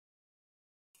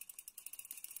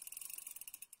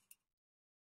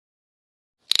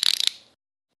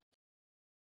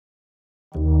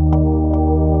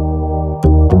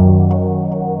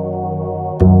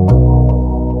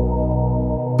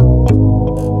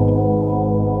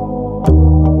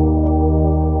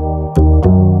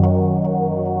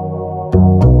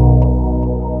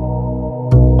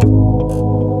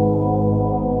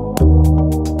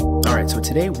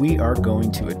we are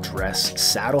going to address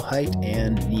saddle height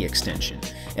and knee extension.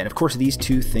 And of course, these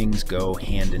two things go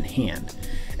hand in hand.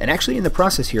 And actually in the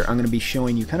process here, I'm going to be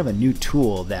showing you kind of a new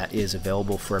tool that is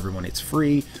available for everyone. It's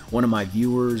free. One of my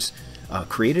viewers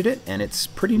created it, and it's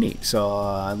pretty neat. So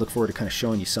I look forward to kind of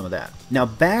showing you some of that. Now,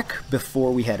 back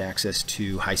before we had access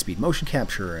to high-speed motion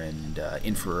capture and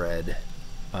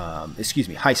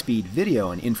high-speed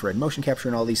video and infrared motion capture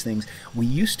and all these things, we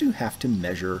used to have to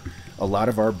measure a lot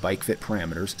of our bike fit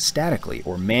parameters statically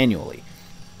or manually.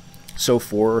 So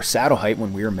for saddle height,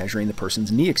 when we were measuring the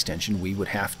person's knee extension, we would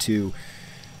have to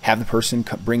have the person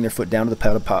bring their foot down to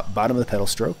the bottom of the pedal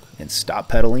stroke and stop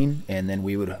pedaling, and then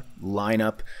we would line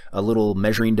up a little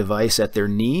measuring device at their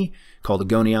knee called a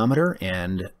goniometer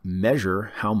and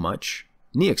measure how much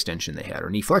knee extension they had or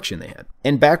knee flexion they had.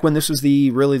 And back when this was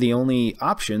really the only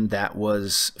option, that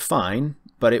was fine,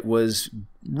 but it was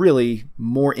really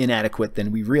more inadequate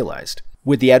than we realized.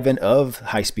 With the advent of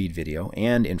high-speed video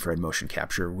and infrared motion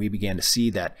capture, we began to see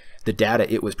that the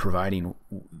data it was providing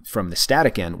from the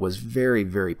static end was very,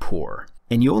 very poor.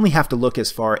 And you only have to look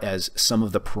as far as some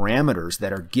of the parameters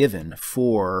that are given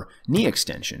for knee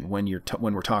extension when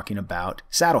we're talking about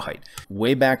saddle height.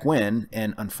 Way back when,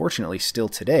 and unfortunately still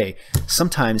today,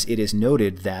 sometimes it is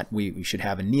noted that we should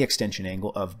have a knee extension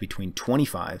angle of between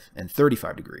 25 and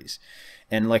 35 degrees.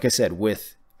 And like I said,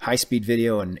 with high-speed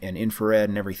video and infrared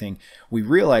and everything, we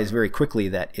realize very quickly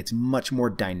that it's much more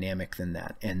dynamic than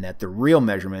that, and that the real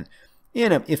measurement,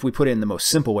 if we put it in the most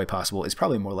simple way possible, is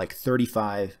probably more like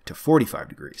 35 to 45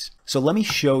 degrees. So let me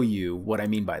show you what I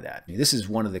mean by that. This is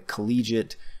one of the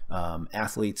collegiate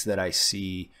athletes that I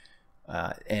see,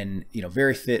 and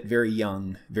very fit, very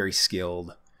young, very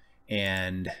skilled.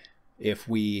 And if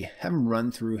we have him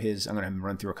run through I'm going to have him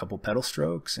run through a couple pedal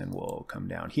strokes, and we'll come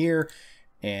down here,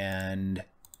 and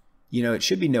it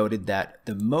should be noted that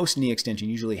the most knee extension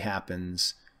usually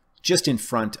happens just in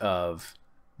front of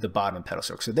the bottom of the pedal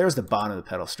stroke. So there's the bottom of the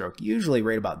pedal stroke. Usually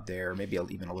right about there, maybe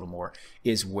even a little more,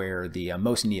 is where the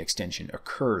most knee extension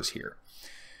occurs here.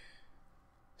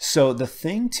 So the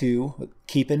thing to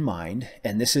keep in mind,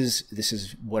 and this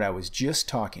is what I was just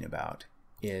talking about,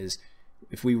 is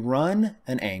if we run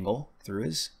an angle through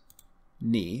his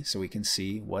knee, so we can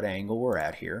see what angle we're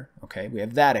at here. Okay, we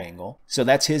have that angle, so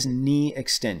that's his knee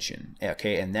extension.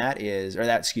 Okay, and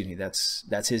that's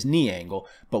his knee angle.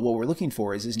 But what we're looking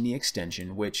for is his knee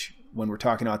extension, which, when we're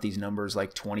talking about these numbers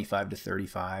like 25 to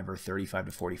 35 or 35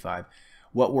 to 45,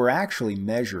 what we're actually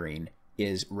measuring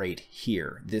is right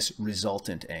here, this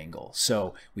resultant angle.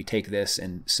 So we take this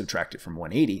and subtract it from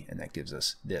 180, and that gives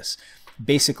us this.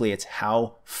 Basically, it's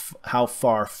how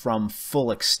far from full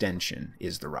extension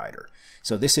is the rider.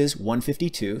 So this is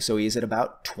 152, so he is at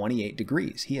about 28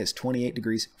 degrees. He is 28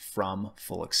 degrees from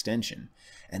full extension,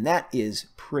 and that is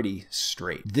pretty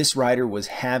straight. This rider was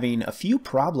having a few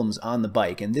problems on the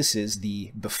bike, and this is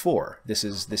the before. This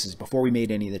is before we made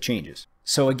any of the changes.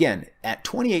 So again, at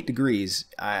 28 degrees,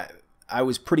 I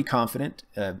was pretty confident,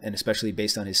 and especially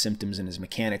based on his symptoms and his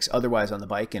mechanics otherwise on the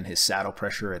bike and his saddle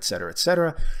pressure,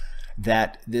 etc.,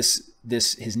 that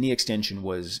his knee extension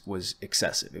was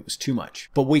excessive. It was too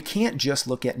much. But we can't just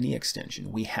look at knee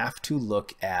extension. We have to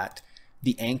look at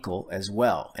the ankle as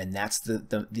well, and that's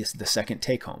the second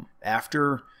take home.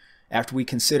 After we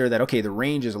consider that, okay, the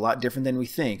range is a lot different than we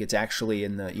think. It's actually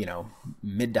in the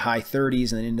mid to high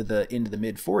 30s and then into the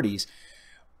mid 40s.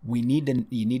 You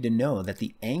need to know that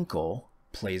the ankle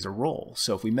plays a role.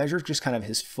 So if we measure just kind of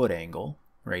his foot angle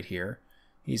right here,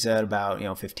 he's at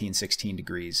about 15, 16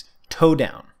 degrees toe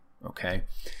down. Okay.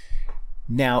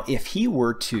 Now, if he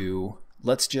were to,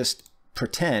 let's just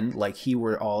pretend like he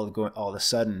were all of a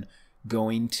sudden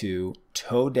going to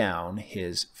toe down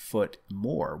his foot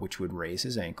more, which would raise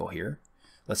his ankle here.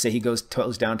 Let's say he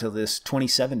toes down to this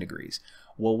 27 degrees.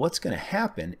 Well, what's going to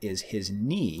happen is his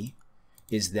knee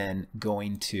is then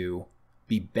going to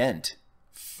be bent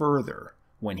further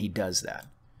when he does that.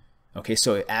 Okay,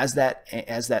 so as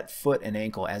that foot and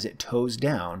ankle, as it toes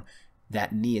down,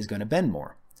 that knee is going to bend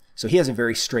more. So he has a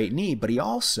very straight knee, but he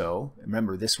also,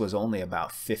 remember, this was only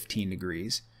about 15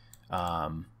 degrees.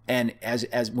 And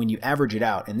as when you average it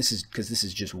out, and this is because this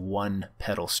is just one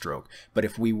pedal stroke, but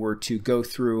if we were to go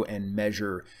through and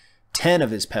measure 10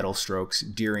 of his pedal strokes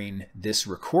during this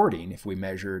recording, if we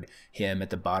measured him at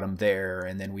the bottom there,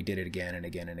 and then we did it again and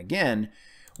again and again,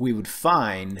 we would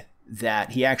find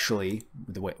that he actually,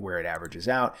 where it averages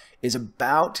out, is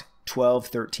about 12,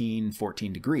 13,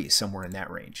 14 degrees, somewhere in that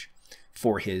range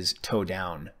for his toe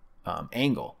down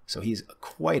angle. So he's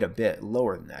quite a bit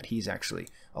lower than that. He's actually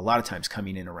a lot of times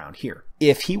coming in around here.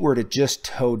 If he were to just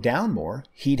toe down more,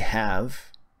 he'd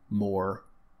have more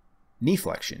knee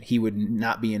flexion. He would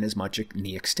not be in as much a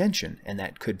knee extension, and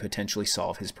that could potentially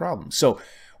solve his problem. So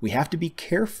we have to be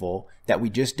careful that we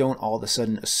just don't all of a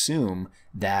sudden assume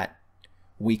that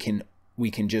we can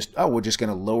just, oh, we're just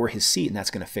going to lower his seat and that's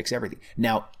going to fix everything.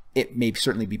 Now, it may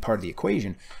certainly be part of the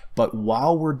equation, but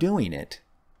while we're doing it,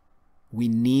 we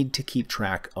need to keep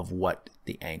track of what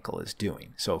the ankle is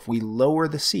doing. So if we lower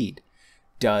the seat,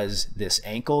 does this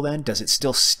ankle then, does it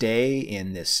still stay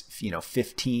in this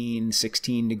 15,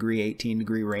 16 degree, 18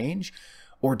 degree range?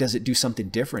 Or does it do something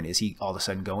different? Is he all of a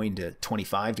sudden going to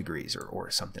 25 degrees or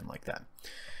something like that?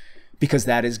 Because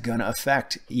that is going to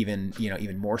affect even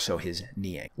more so his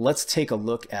knee angle. Let's take a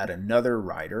look at another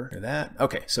rider.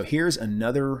 Okay, so here's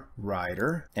another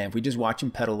rider. And if we just watch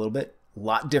him pedal a little bit, a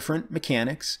lot different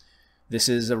mechanics. This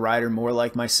is a rider more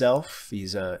like myself.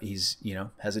 He's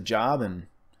has a job and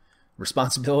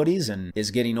responsibilities and is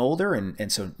getting older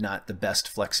and so not the best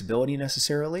flexibility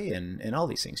necessarily and all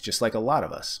these things, just like a lot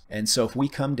of us. And so if we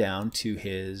come down to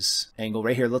his angle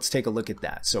right here, let's take a look at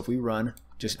that. So if we run,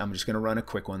 I'm just going to run a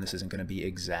quick one. This isn't going to be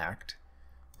exact,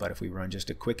 but if we run just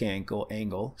a quick angle,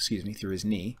 through his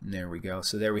knee, and there we go.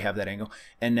 So there we have that angle.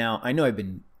 And now I know I've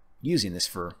been using this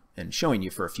and showing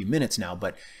you for a few minutes now,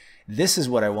 but this is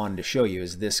what I wanted to show you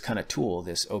is this kind of tool,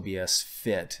 this OBS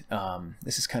Fit.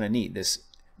 This is kind of neat.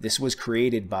 This was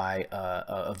created by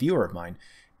a viewer of mine,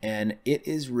 and it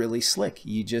is really slick.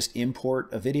 You just import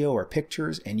a video or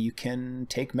pictures, and you can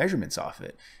take measurements off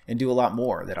it and do a lot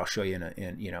more that I'll show you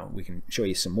we can show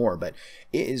you some more, but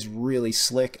it is really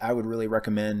slick. I would really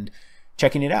recommend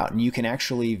checking it out, and you can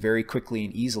actually very quickly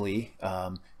and easily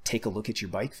take a look at your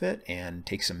bike fit and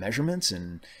take some measurements,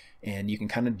 and you can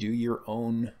kind of do your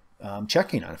own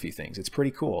checking on a few things. It's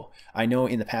pretty cool. I know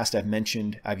in the past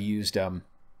I've used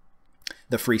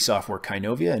the free software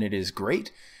Kinovia, and it is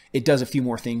great. It does a few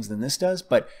more things than this does,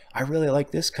 but I really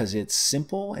like this because it's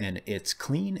simple and it's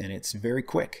clean and it's very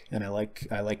quick. And I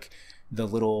like the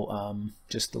little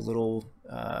just the little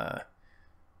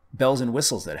bells and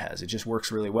whistles that it has. It just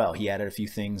works really well. He added a few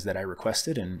things that I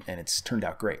requested, and it's turned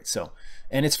out great. So,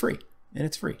 and it's free.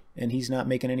 And he's not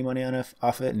making any money off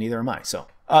of it, and neither am I. So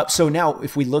now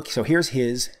if we look, so here's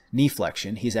his knee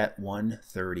flexion. He's at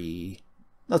 130,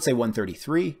 let's say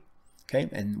 133. Okay,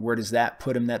 and where does that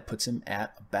put him? That puts him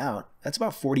at that's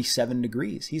about 47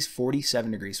 degrees. He's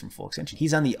 47 degrees from full extension.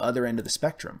 He's on the other end of the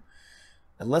spectrum.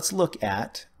 And let's look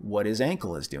at what his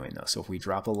ankle is doing though. So if we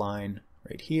drop a line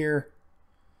right here,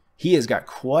 he has got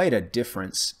quite a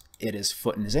difference in his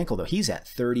foot and his ankle though. He's at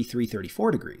 33,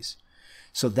 34 degrees.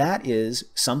 So that is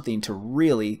something to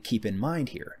really keep in mind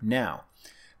here. Now,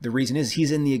 the reason is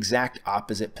he's in the exact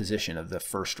opposite position of the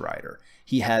first rider.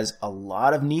 He has a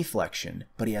lot of knee flexion,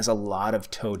 but he has a lot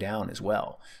of toe down as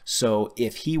well. So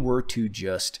if he were to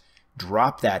just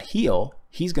drop that heel,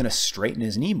 he's going to straighten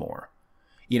his knee more.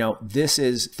 This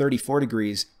is 34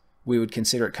 degrees. We would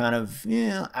consider it kind of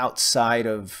outside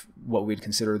of what we'd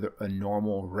consider a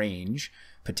normal range,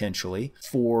 potentially,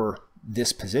 for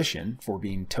this position, for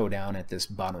being toe down at this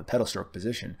bottom of the pedal stroke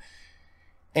position.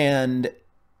 And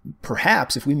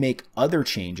perhaps if we make other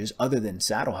changes other than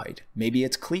saddle height, maybe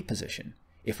it's cleat position.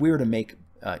 If we were to make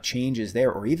changes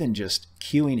there, or even just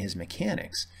cueing his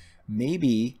mechanics,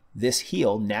 maybe this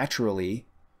heel naturally,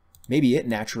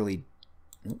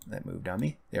 that moved on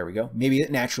me. There we go. Maybe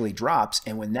it naturally drops.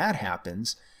 And when that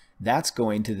happens, that's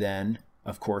going to then,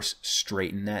 of course,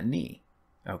 straighten that knee.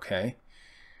 Okay.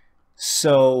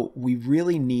 So we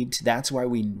really need to, that's why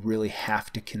we really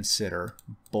have to consider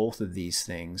both of these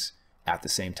things at the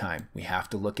same time. We have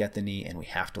to look at the knee and we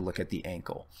have to look at the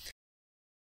ankle.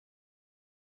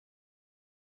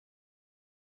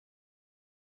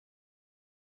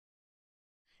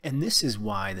 And this is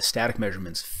why the static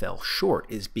measurements fell short,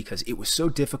 is because it was so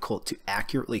difficult to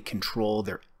accurately control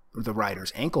the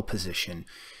rider's ankle position.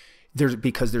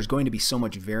 Because there's going to be so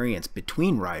much variance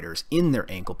between riders in their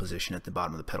ankle position at the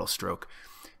bottom of the pedal stroke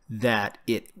that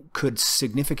it could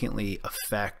significantly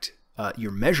affect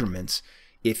your measurements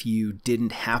if you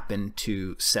didn't happen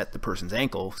to set the person's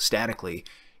ankle statically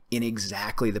in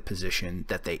exactly the position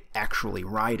that they actually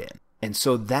ride in. And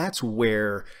so that's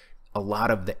where a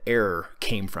lot of the error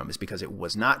came from, is because it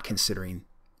was not considering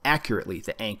accurately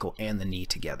the ankle and the knee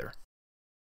together.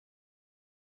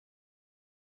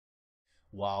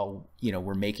 While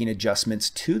we're making adjustments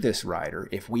to this rider,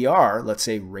 if we are, let's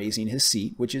say, raising his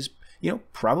seat, which is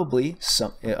probably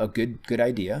a good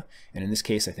idea, and in this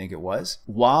case I think it was,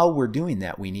 while we're doing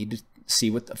that, we need to see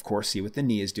what the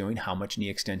knee is doing, how much knee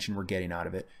extension we're getting out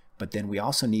of it, but then we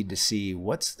also need to see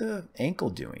what's the ankle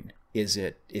doing. Is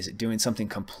it doing something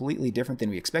completely different than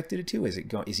we expected it to?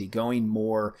 Is he going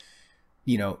more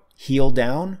heel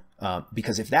down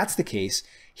Because if that's the case,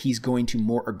 he's going to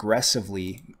more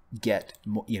aggressively get,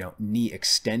 knee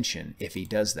extension. If he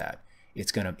does that,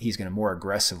 he's going to more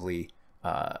aggressively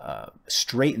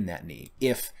straighten that knee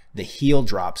if the heel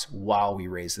drops while we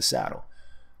raise the saddle.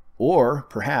 Or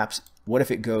perhaps, what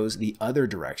if it goes the other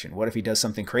direction? What if he does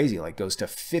something crazy, like goes to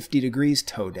 50 degrees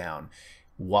toe down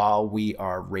while we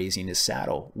are raising his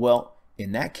saddle? Well,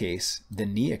 in that case, the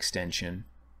knee extension,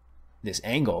 this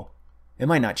angle, it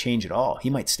might not change at all. He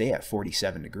might stay at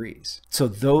 47 degrees. So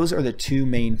those are the two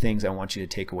main things I want you to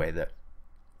take away. That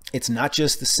it's not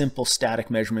just the simple static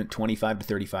measurement, 25 to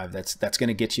 35. That's going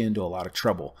to get you into a lot of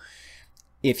trouble.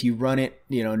 If you run it,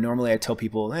 normally I tell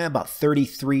people about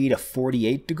 33 to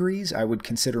 48 degrees, I would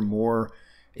consider more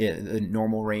the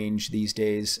normal range these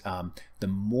days. The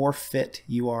more fit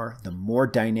you are, the more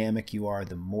dynamic you are,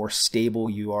 the more stable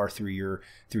you are through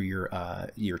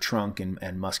your trunk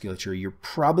and musculature, you're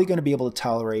probably going to be able to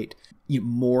tolerate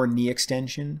more knee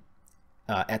extension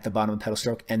at the bottom of the pedal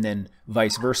stroke, and then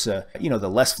vice versa. The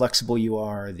less flexible you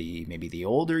are, maybe the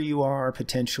older you are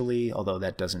potentially, although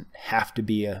that doesn't have to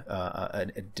be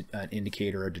an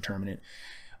indicator or determinant.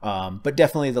 But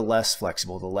definitely the less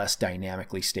flexible, the less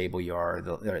dynamically stable you are,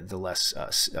 the less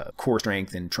core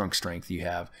strength and trunk strength you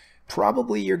have,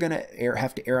 probably you're going to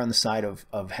have to err on the side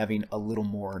of having a little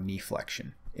more knee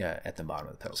flexion at the bottom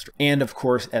of the pedal stroke. And of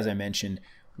course, as I mentioned,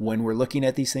 when we're looking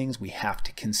at these things, we have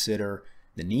to consider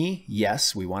the knee.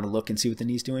 Yes, we want to look and see what the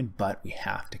knee's doing, but we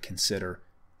have to consider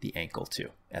the ankle too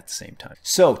at the same time.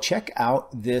 So check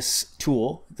out this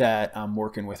tool that I'm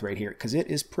working with right here, because it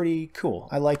is pretty cool.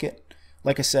 I like it.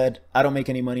 Like I said, I don't make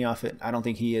any money off it. I don't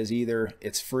think he is either.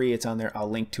 It's free. It's on there. I'll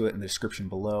link to it in the description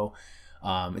below.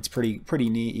 It's pretty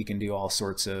neat. You can do all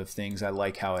sorts of things. I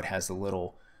like how it has the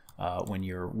little, when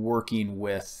you're working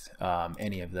with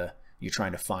any of you're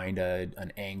trying to find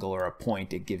an angle or a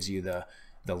point, it gives you the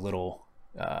little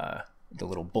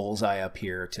bullseye up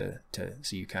here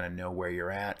so you kind of know where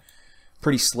you're at.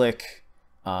 Pretty slick,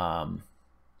 and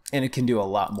it can do a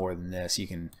lot more than this. You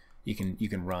can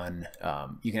run,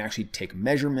 you can actually take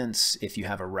measurements if you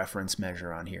have a reference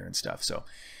measure on here and stuff. So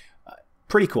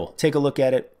pretty cool. Take a look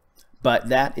at it. But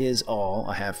that is all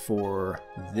I have for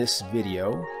this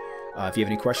video. If you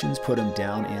have any questions, put them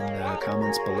down in the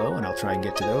comments below and I'll try and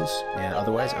get to those. And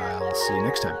otherwise, I'll see you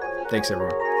next time. Thanks,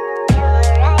 everyone.